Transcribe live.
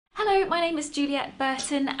my name is Juliet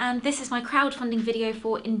Burton and this is my crowdfunding video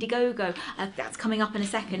for Indiegogo. That's coming up in a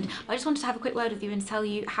second. But I just wanted to have a quick word with you and tell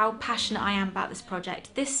you how passionate I am about this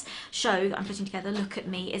project. This show that I'm putting together, Look at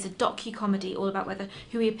Me, is a docu-comedy all about whether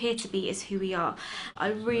who we appear to be is who we are. I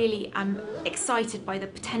really am excited by the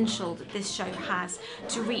potential that this show has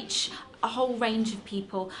to reach a whole range of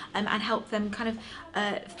people and help them kind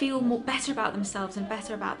of feel better about themselves and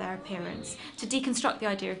better about their appearance, to deconstruct the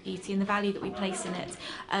idea of beauty and the value that we place in it,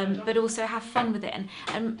 but also have fun with it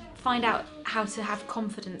and find out how to have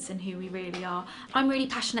confidence in who we really are. I'm really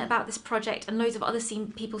passionate about this project and loads of other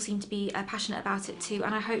people seem to be passionate about it too,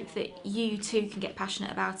 and I hope that you too can get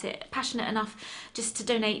passionate about it, passionate enough just to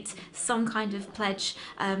donate some kind of pledge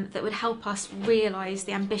that would help us realise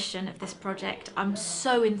the ambition of this project. I'm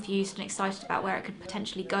so enthused and excited about where it could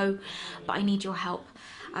potentially go, but I need your help.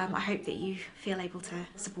 I hope that you feel able to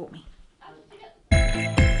support me.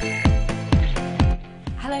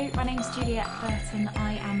 Hello, my name's Juliet Burton.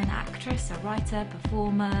 I am an actress, a writer,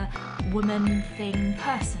 performer, woman, thing,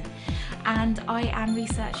 person, and I am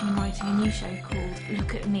researching and writing a new show called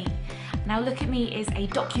Look at Me. Now, Look at Me is a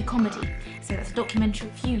docu-comedy, so that's a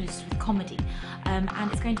documentary fused with comedy, and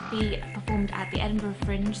it's going to be performed at the Edinburgh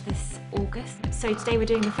Fringe this August. So today we're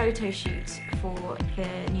doing the photo shoot for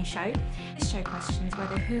the new show. This show questions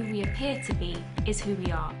whether who we appear to be is who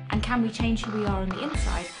we are, and can we change who we are on the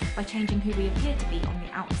inside by changing who we appear to be on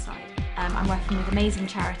the outside. I'm working with amazing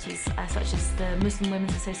charities such as the Muslim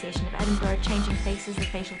Women's Association of Edinburgh, Changing Faces, the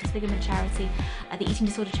facial disfigurement charity, the eating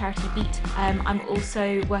disorder charity Beat. I'm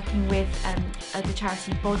also working with the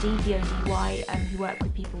charity Body, BODY, who work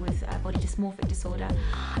with people with body dysmorphic disorder.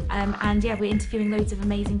 And yeah, we're interviewing loads of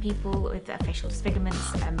amazing people with facial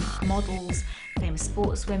disfigurements, models, famous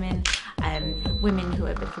sportswomen, women who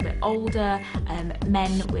are a little bit older,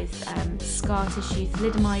 men with scar tissue,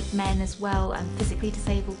 thalidomide men as well, physically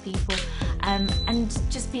disabled people, and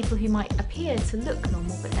just people who might appear to look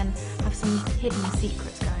normal but then have some hidden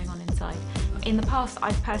secrets going on inside. In the past,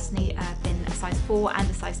 I've personally been a size 4 and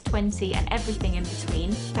a size 20 and everything in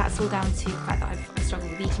between. That's all down to the fact that I've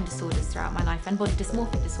struggled with eating disorders throughout my life and body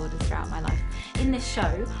dysmorphic disorders throughout my life. In this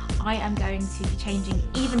show, I am going to be changing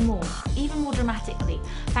even more dramatically,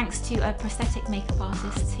 thanks to a prosthetic makeup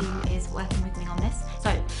artist who is working with me on this. So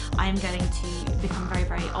I am going to become very,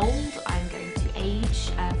 very old. I'm going to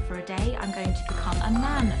age for a day. I'm going to become a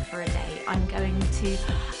man for a day. I'm going to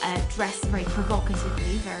dress very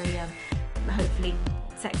provocatively, very hopefully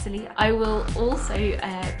sexily. I will also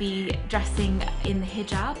be dressing in the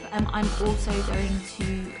hijab. I'm also going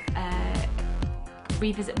to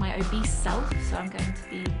revisit my obese self, so I'm going to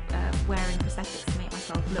be wearing prosthetics to make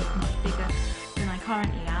myself look much bigger than I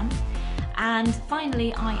currently am. And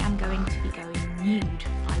finally, I am going to be going nude.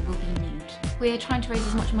 I will be nude. We're trying to raise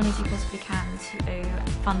as much money as we possibly can to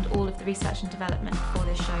fund all of the research and development for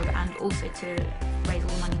this show, and also to raise all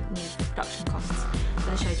the money needed for production costs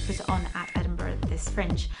for the show to put it on at Edinburgh this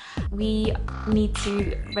Fringe. We need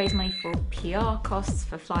to raise money for PR costs,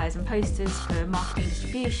 for flyers and posters, for marketing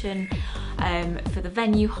distribution, for the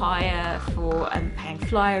venue hire, for paying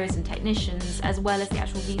flyers and technicians, as well as the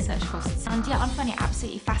actual research costs. And yeah, I'm finding it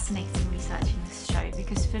absolutely fascinating researching this show,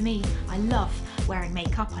 because for me, I love wearing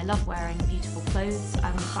makeup, I love wearing beautiful clothes, but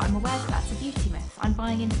I'm aware that that's a beauty myth. I'm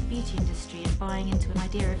buying into the beauty industry and buying into an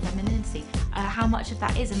idea of femininity. How much of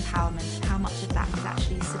that is empowerment and how much of that is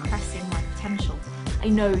actually suppressing my potential? I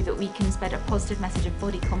know that we can spread a positive message of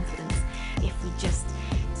body confidence if we just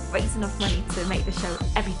raise enough money to make the show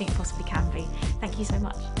everything it possibly can be. Thank you so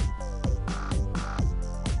much.